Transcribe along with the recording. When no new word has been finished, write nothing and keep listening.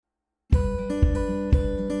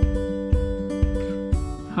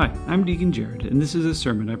Hi, I'm Deacon Jared, and this is a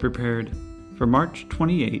sermon I prepared for March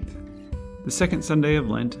 28th, the second Sunday of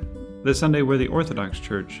Lent, the Sunday where the Orthodox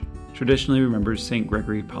Church traditionally remembers St.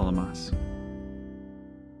 Gregory Palamas.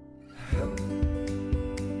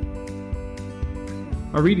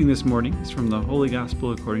 Our reading this morning is from the Holy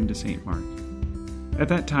Gospel according to St. Mark. At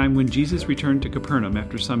that time, when Jesus returned to Capernaum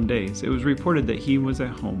after some days, it was reported that he was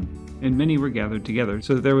at home, and many were gathered together,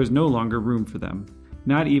 so that there was no longer room for them,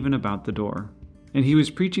 not even about the door. And he was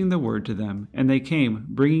preaching the word to them, and they came,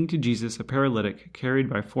 bringing to Jesus a paralytic carried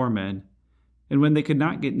by 4 men. And when they could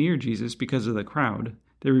not get near Jesus because of the crowd,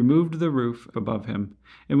 they removed the roof above him.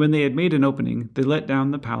 And when they had made an opening, they let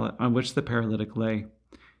down the pallet on which the paralytic lay.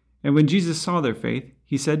 And when Jesus saw their faith,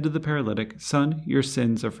 he said to the paralytic, "Son, your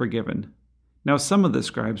sins are forgiven." Now some of the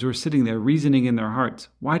scribes were sitting there reasoning in their hearts,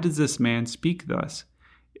 "Why does this man speak thus?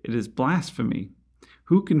 It is blasphemy.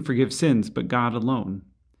 Who can forgive sins but God alone?"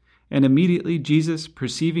 And immediately Jesus,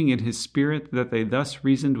 perceiving in his spirit that they thus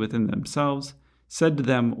reasoned within themselves, said to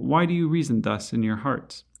them, "Why do you reason thus in your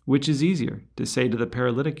hearts? Which is easier, to say to the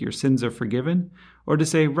paralytic, 'Your sins are forgiven,' or to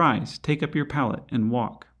say, 'Rise, take up your pallet, and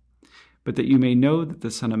walk'? But that you may know that the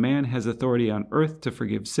Son of Man has authority on earth to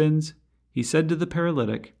forgive sins," he said to the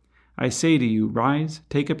paralytic, "I say to you, rise,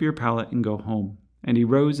 take up your pallet, and go home." And he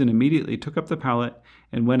rose and immediately took up the pallet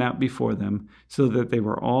and went out before them, so that they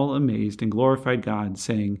were all amazed and glorified God,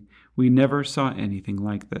 saying, "We never saw anything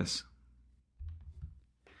like this."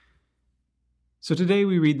 So today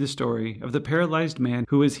we read the story of the paralyzed man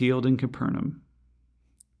who was healed in Capernaum.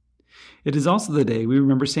 It is also the day we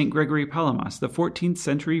remember St. Gregory Palamas, the 14th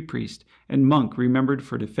century priest and monk remembered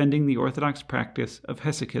for defending the Orthodox practice of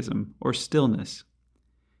hesychism, or stillness.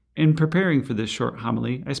 In preparing for this short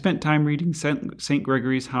homily, I spent time reading St.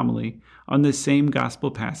 Gregory's homily on this same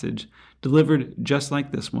gospel passage, delivered just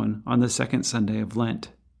like this one on the second Sunday of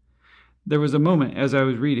Lent. There was a moment as I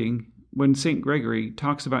was reading when St. Gregory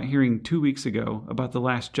talks about hearing 2 weeks ago about the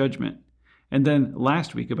Last Judgment, and then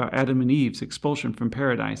last week about Adam and Eve's expulsion from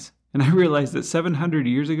paradise. And I realized that 700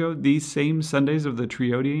 years ago, these same Sundays of the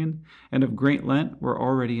Triodian and of Great Lent were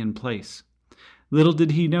already in place. Little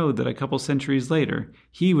did he know that a couple centuries later,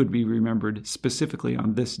 he would be remembered specifically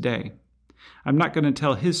on this day. I'm not going to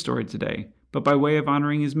tell his story today, but by way of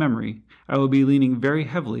honoring his memory, I will be leaning very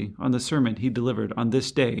heavily on the sermon he delivered on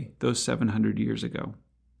this day those 700 years ago.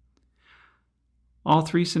 All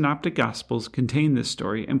 3 synoptic Gospels contain this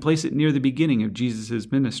story and place it near the beginning of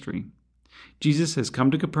Jesus' ministry. Jesus has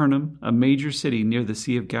come to Capernaum, a major city near the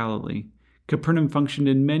Sea of Galilee. Capernaum functioned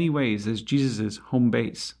in many ways as Jesus' home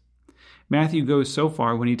base. Matthew goes so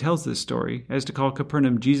far when he tells this story as to call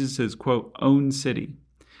Capernaum Jesus', quote, own city.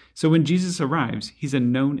 So when Jesus arrives, he's a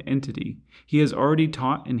known entity. He has already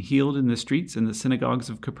taught and healed in the streets and the synagogues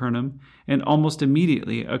of Capernaum, and almost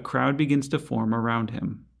immediately a crowd begins to form around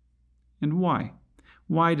him. And why?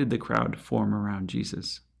 Why did the crowd form around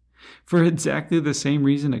Jesus? For exactly the same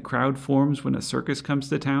reason a crowd forms when a circus comes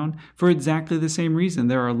to town, for exactly the same reason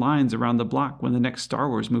there are lines around the block when the next Star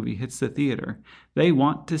Wars movie hits the theater. They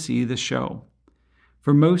want to see the show.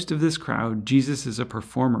 For most of this crowd, Jesus is a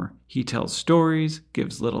performer. He tells stories,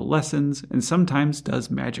 gives little lessons, and sometimes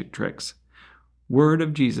does magic tricks. Word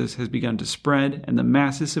of Jesus has begun to spread, and the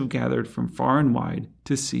masses have gathered from far and wide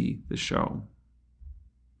to see the show.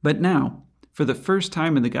 But now, for the first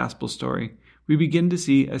time in the gospel story, we begin to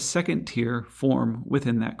see a second tier form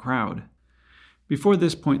within that crowd. Before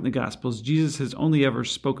this point in the Gospels, Jesus has only ever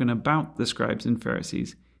spoken about the scribes and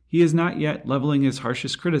Pharisees. He is not yet leveling his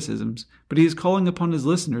harshest criticisms, but he is calling upon his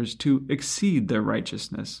listeners to exceed their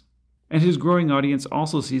righteousness. And his growing audience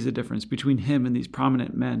also sees a difference between him and these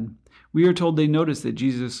prominent men. We are told they notice that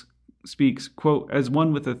Jesus speaks, quote, as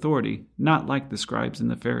one with authority, not like the scribes and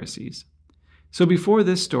the Pharisees. So before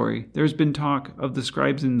this story, there's been talk of the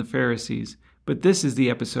scribes and the Pharisees, but this is the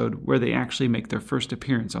episode where they actually make their first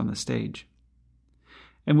appearance on the stage.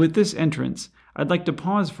 And with this entrance, I'd like to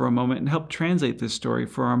pause for a moment and help translate this story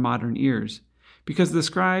for our modern ears, because the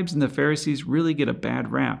scribes and the Pharisees really get a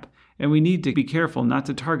bad rap, and we need to be careful not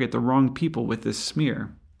to target the wrong people with this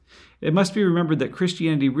smear. It must be remembered that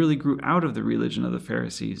Christianity really grew out of the religion of the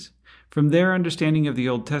Pharisees. From their understanding of the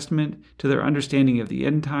Old Testament to their understanding of the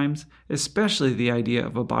end times, especially the idea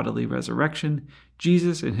of a bodily resurrection,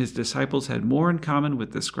 Jesus and his disciples had more in common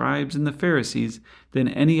with the scribes and the Pharisees than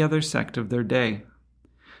any other sect of their day.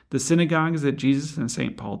 The synagogues that Jesus and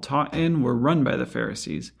St. Paul taught in were run by the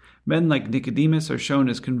Pharisees. Men like Nicodemus are shown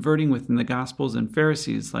as converting within the Gospels, and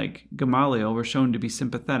Pharisees like Gamaliel were shown to be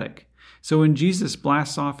sympathetic. So when Jesus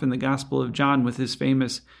blasts off in the Gospel of John with his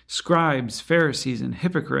famous scribes, Pharisees, and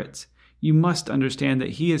hypocrites, you must understand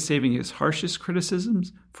that he is saving his harshest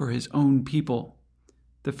criticisms for his own people.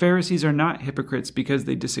 The Pharisees are not hypocrites because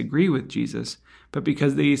they disagree with Jesus, but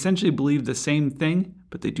because they essentially believe the same thing,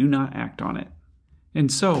 but they do not act on it.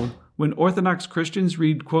 And so, when Orthodox Christians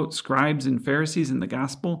read, quote, scribes and Pharisees in the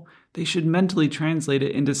gospel, they should mentally translate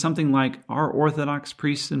it into something like our Orthodox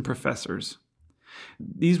priests and professors.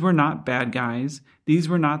 These were not bad guys. These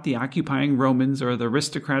were not the occupying Romans or the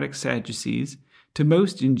aristocratic Sadducees. To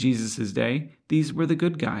most in Jesus' day, these were the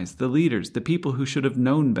good guys, the leaders, the people who should have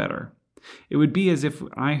known better. It would be as if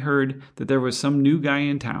I heard that there was some new guy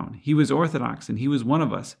in town. He was Orthodox and he was one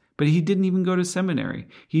of us, but he didn't even go to seminary.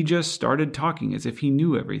 He just started talking as if he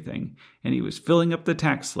knew everything, and he was filling up the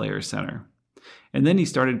tax slayer center. And then he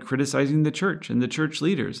started criticizing the church and the church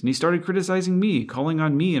leaders, and he started criticizing me, calling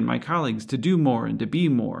on me and my colleagues to do more and to be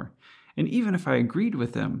more. And even if I agreed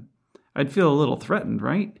with him, I'd feel a little threatened,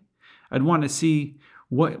 right? I'd want to see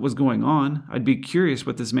what was going on. I'd be curious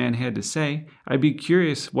what this man had to say. I'd be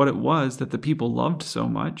curious what it was that the people loved so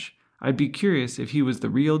much. I'd be curious if he was the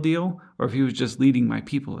real deal or if he was just leading my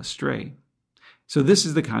people astray. So this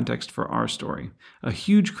is the context for our story. A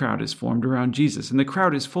huge crowd is formed around Jesus, and the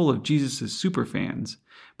crowd is full of Jesus' superfans.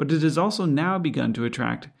 But it has also now begun to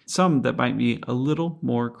attract some that might be a little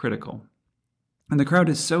more critical. And the crowd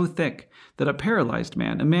is so thick that a paralyzed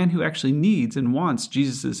man, a man who actually needs and wants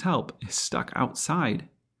Jesus' help, is stuck outside.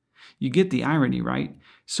 You get the irony, right?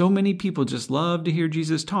 So many people just love to hear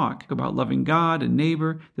Jesus talk about loving God and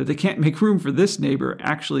neighbor that they can't make room for this neighbor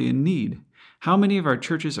actually in need. How many of our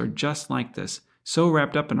churches are just like this? So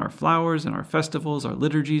wrapped up in our flowers and our festivals, our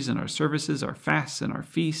liturgies and our services, our fasts and our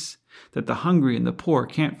feasts, that the hungry and the poor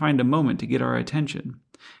can't find a moment to get our attention.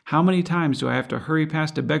 How many times do I have to hurry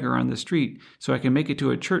past a beggar on the street so I can make it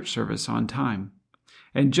to a church service on time?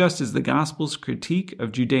 And just as the Gospel's critique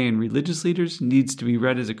of Judean religious leaders needs to be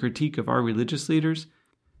read as a critique of our religious leaders,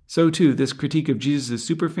 so too this critique of Jesus'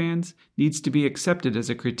 superfans needs to be accepted as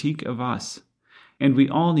a critique of us. And we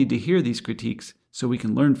all need to hear these critiques so we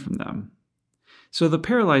can learn from them. So the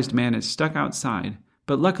paralyzed man is stuck outside,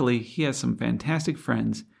 but luckily he has some fantastic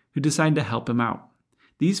friends who decide to help him out.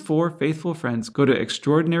 These 4 faithful friends go to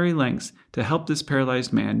extraordinary lengths to help this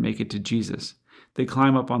paralyzed man make it to Jesus. They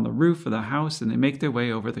climb up on the roof of the house and they make their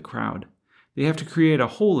way over the crowd. They have to create a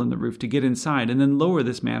hole in the roof to get inside and then lower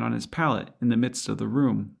this man on his pallet in the midst of the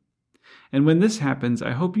room. And when this happens,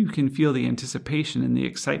 I hope you can feel the anticipation and the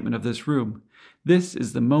excitement of this room. This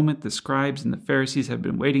is the moment the scribes and the Pharisees have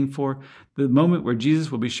been waiting for, the moment where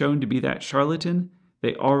Jesus will be shown to be that charlatan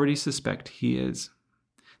they already suspect he is.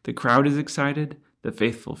 The crowd is excited, the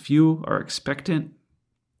faithful few are expectant,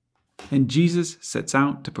 and Jesus sets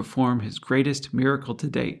out to perform his greatest miracle to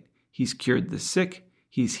date. He's cured the sick,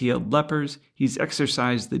 he's healed lepers, he's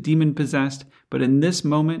exorcised the demon-possessed, but in this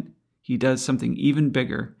moment, he does something even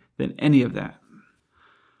bigger than any of that.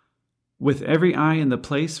 With every eye in the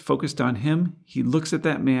place focused on him, he looks at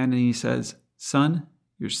that man and he says, "Son,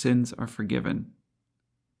 your sins are forgiven."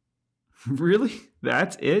 Really?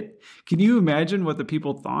 That's it? Can you imagine what the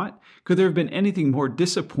people thought? Could there have been anything more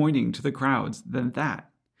disappointing to the crowds than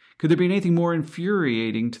that? Could there be anything more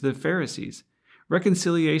infuriating to the Pharisees?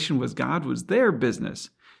 Reconciliation with God was their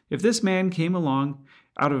business. If this man came along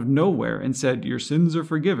out of nowhere and said, "Your sins are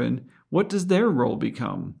forgiven," what does their role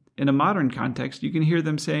become? In a modern context, you can hear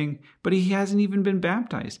them saying, "But he hasn't even been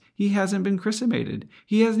baptized. He hasn't been chrismated.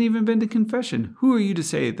 He hasn't even been to confession. Who are you to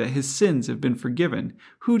say that his sins have been forgiven?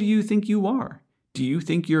 Who do you think you are? Do you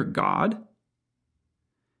think you're God?"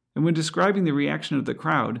 And when describing the reaction of the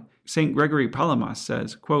crowd, St. Gregory Palamas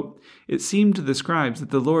says, quote, "It seemed to the scribes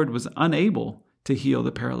that the Lord was unable to heal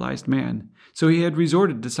the paralyzed man, so he had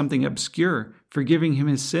resorted to something obscure, forgiving him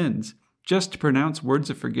his sins. Just to pronounce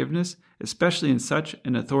words of forgiveness, especially in such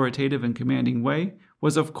an authoritative and commanding way,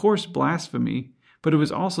 was of course blasphemy, but it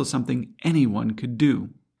was also something anyone could do."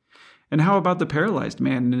 And how about the paralyzed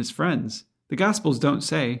man and his friends? The Gospels don't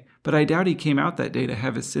say, but I doubt he came out that day to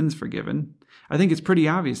have his sins forgiven. I think it's pretty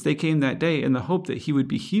obvious they came that day in the hope that he would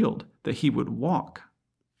be healed, that he would walk.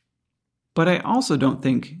 But I also don't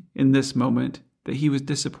think, in this moment, that he was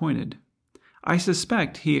disappointed. I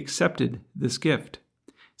suspect he accepted this gift.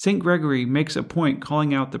 St. Gregory makes a point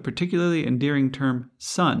calling out the particularly endearing term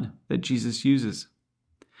son that Jesus uses.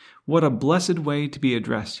 What a blessed way to be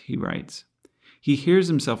addressed, he writes. He hears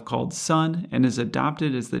himself called son and is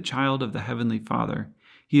adopted as the child of the Heavenly Father.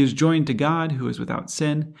 He is joined to God, who is without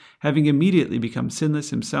sin, having immediately become sinless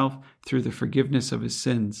himself through the forgiveness of his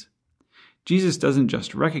sins. Jesus doesn't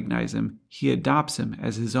just recognize him, he adopts him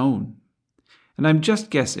as his own. And I'm just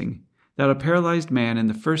guessing that a paralyzed man in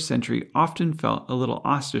the first century often felt a little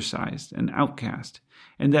ostracized and outcast,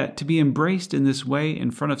 and that to be embraced in this way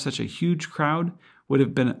in front of such a huge crowd would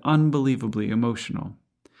have been unbelievably emotional.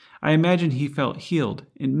 I imagine he felt healed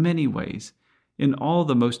in many ways, in all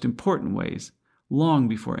the most important ways, long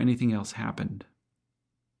before anything else happened.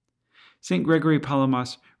 St. Gregory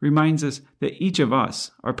Palamas reminds us that each of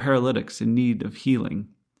us are paralytics in need of healing.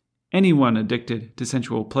 Anyone addicted to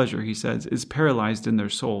sensual pleasure, he says, is paralyzed in their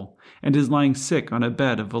soul and is lying sick on a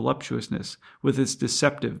bed of voluptuousness with its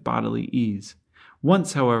deceptive bodily ease.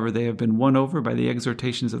 Once, however, they have been won over by the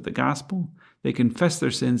exhortations of the gospel, they confess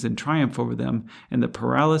their sins and triumph over them and the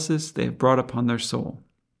paralysis they have brought upon their soul.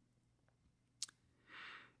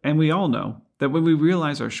 And we all know that when we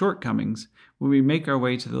realize our shortcomings, when we make our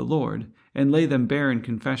way to the Lord and lay them bare in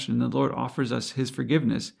confession, the Lord offers us his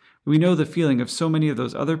forgiveness, we know the feeling of so many of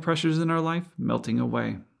those other pressures in our life melting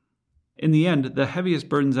away. In the end, the heaviest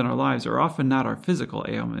burdens in our lives are often not our physical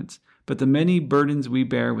ailments, but the many burdens we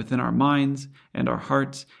bear within our minds and our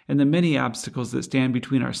hearts, and the many obstacles that stand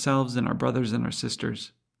between ourselves and our brothers and our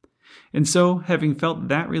sisters. And so, having felt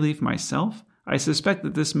that relief myself, I suspect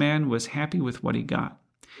that this man was happy with what he got.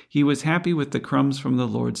 He was happy with the crumbs from the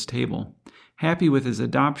Lord's table, happy with his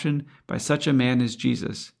adoption by such a man as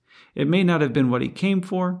Jesus. It may not have been what he came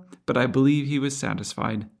for, but I believe he was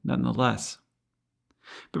satisfied nonetheless.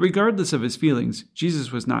 But regardless of his feelings,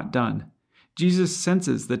 Jesus was not done. Jesus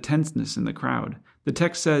senses the tenseness in the crowd. The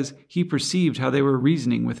text says he perceived how they were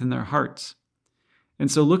reasoning within their hearts.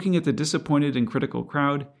 And so looking at the disappointed and critical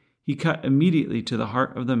crowd, he cut immediately to the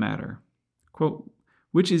heart of the matter. Quote,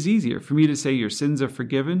 "Which is easier, for me to say your sins are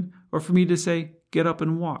forgiven, or for me to say, get up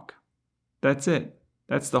and walk?" That's it.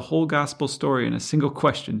 That's the whole gospel story in a single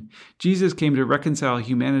question. Jesus came to reconcile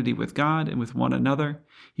humanity with God and with one another.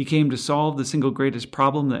 He came to solve the single greatest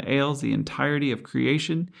problem that ails the entirety of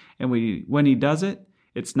creation, and when he does it,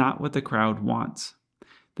 it's not what the crowd wants.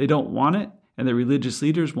 They don't want it, and the religious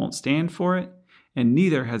leaders won't stand for it, and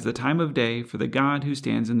neither has the time of day for the God who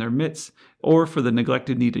stands in their midst, or for the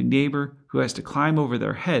neglected, needy neighbor who has to climb over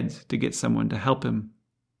their heads to get someone to help him.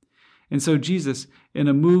 And so Jesus, in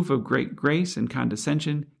a move of great grace and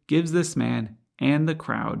condescension, gives this man and the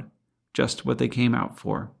crowd just what they came out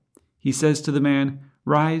for. He says to the man,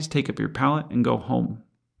 "Rise, take up your pallet, and go home."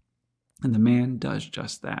 And the man does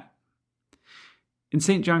just that. In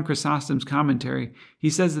St. John Chrysostom's commentary, he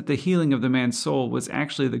says that the healing of the man's soul was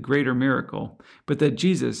actually the greater miracle, but that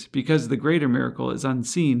Jesus, because the greater miracle is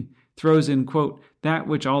unseen, throws in, quote, "that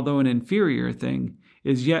which, although an inferior thing,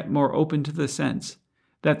 is yet more open to the sense,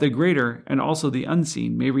 that the greater and also the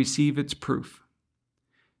unseen may receive its proof."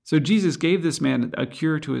 So Jesus gave this man a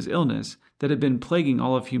cure to his illness that had been plaguing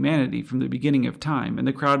all of humanity from the beginning of time, and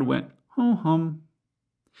the crowd went, hum.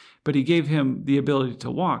 But he gave him the ability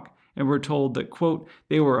to walk, and we're told that, quote,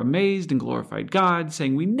 "they were amazed and glorified God,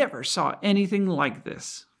 saying, 'We never saw anything like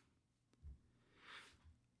this.'"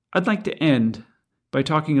 I'd like to end by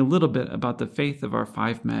talking a little bit about the faith of our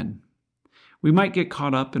 5 men. We might get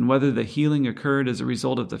caught up in whether the healing occurred as a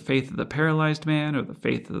result of the faith of the paralyzed man or the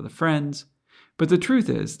faith of the friends, but the truth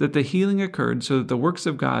is that the healing occurred so that the works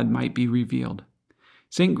of God might be revealed.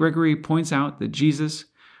 St. Gregory points out that Jesus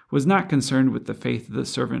was not concerned with the faith of the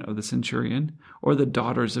servant of the centurion, or the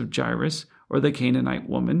daughters of Jairus, or the Canaanite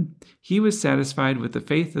woman. He was satisfied with the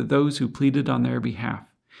faith of those who pleaded on their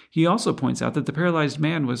behalf. He also points out that the paralyzed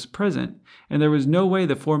man was present, and there was no way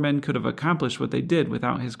the 4 men could have accomplished what they did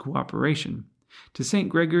without his cooperation. To St.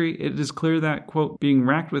 Gregory, it is clear that, quote, being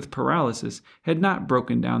racked with paralysis had not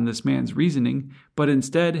broken down this man's reasoning, but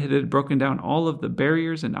instead it had broken down all of the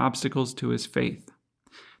barriers and obstacles to his faith.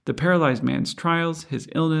 The paralyzed man's trials, his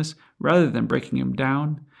illness, rather than breaking him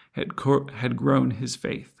down, had grown his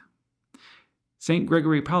faith. St.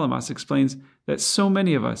 Gregory Palamas explains that so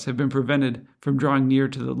many of us have been prevented from drawing near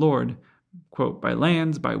to the Lord, quote, by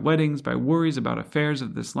lands, by weddings, by worries about affairs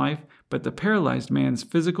of this life, but the paralyzed man's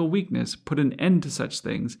physical weakness put an end to such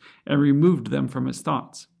things and removed them from his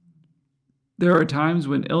thoughts. There are times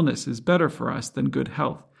when illness is better for us than good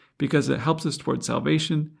health, because it helps us toward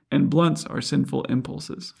salvation and blunts our sinful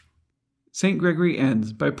impulses. St. Gregory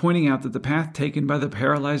ends by pointing out that the path taken by the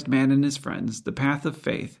paralyzed man and his friends, the path of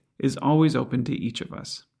faith, is always open to each of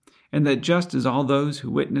us, and that just as all those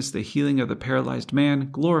who witnessed the healing of the paralyzed man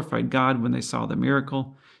glorified God when they saw the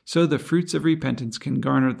miracle, so the fruits of repentance can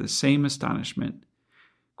garner the same astonishment.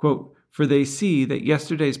 Quote, "For they see that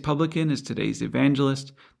yesterday's publican is today's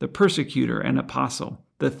evangelist, the persecutor an apostle,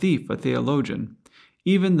 the thief a theologian.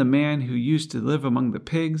 Even the man who used to live among the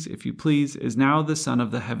pigs, if you please, is now the son of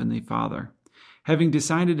the heavenly Father. Having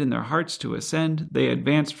decided in their hearts to ascend, they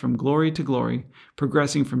advanced from glory to glory,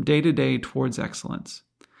 progressing from day to day towards excellence.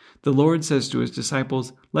 The Lord says to his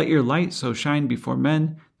disciples, 'Let your light so shine before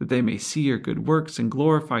men that they may see your good works and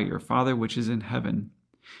glorify your Father which is in heaven.'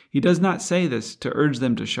 He does not say this to urge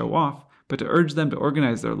them to show off, but to urge them to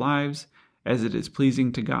organize their lives as it is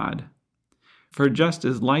pleasing to God. For just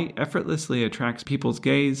as light effortlessly attracts people's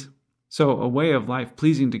gaze, so a way of life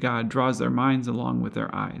pleasing to God draws their minds along with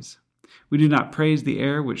their eyes. We do not praise the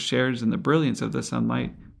air which shares in the brilliance of the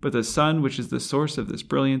sunlight, but the sun which is the source of this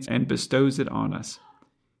brilliance and bestows it on us.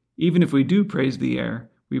 Even if we do praise the air,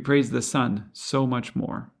 we praise the sun so much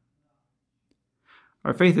more.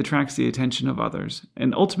 Our faith attracts the attention of others,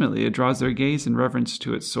 and ultimately it draws their gaze in reverence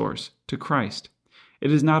to its source, to Christ.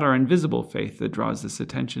 It is not our invisible faith that draws this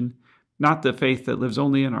attention, not the faith that lives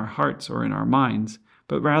only in our hearts or in our minds,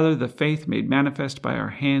 but rather the faith made manifest by our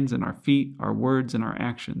hands and our feet, our words and our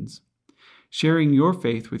actions. Sharing your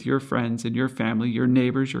faith with your friends and your family, your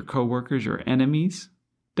neighbors, your coworkers, your enemies,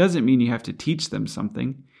 doesn't mean you have to teach them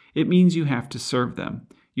something. It means you have to serve them.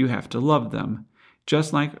 You have to love them,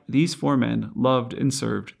 just like these 4 men loved and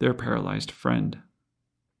served their paralyzed friend.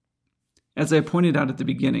 As I pointed out at the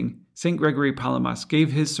beginning, St. Gregory Palamas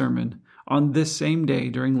gave his sermon on this same day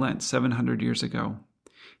during Lent 700 years ago.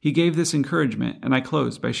 He gave this encouragement, and I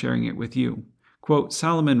close by sharing it with you. Quote,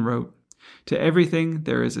 Solomon wrote, "To everything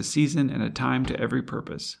there is a season and a time to every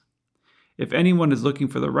purpose. If anyone is looking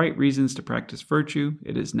for the right reasons to practice virtue,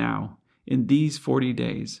 it is now, in these 40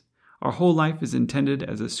 days. Our whole life is intended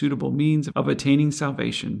as a suitable means of attaining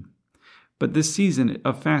salvation. But this season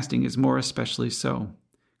of fasting is more especially so.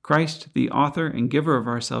 Christ, the author and giver of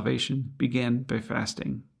our salvation, began by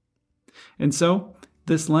fasting. And so,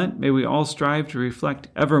 this Lent, may we all strive to reflect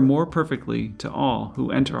ever more perfectly to all who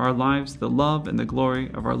enter our lives the love and the glory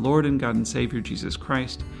of our Lord and God and Savior Jesus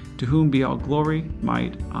Christ, to whom be all glory,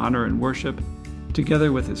 might, honor, and worship,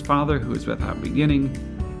 together with his Father who is without beginning,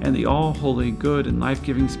 and the all-holy, good, and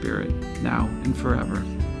life-giving Spirit, now and forever.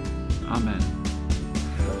 Amen.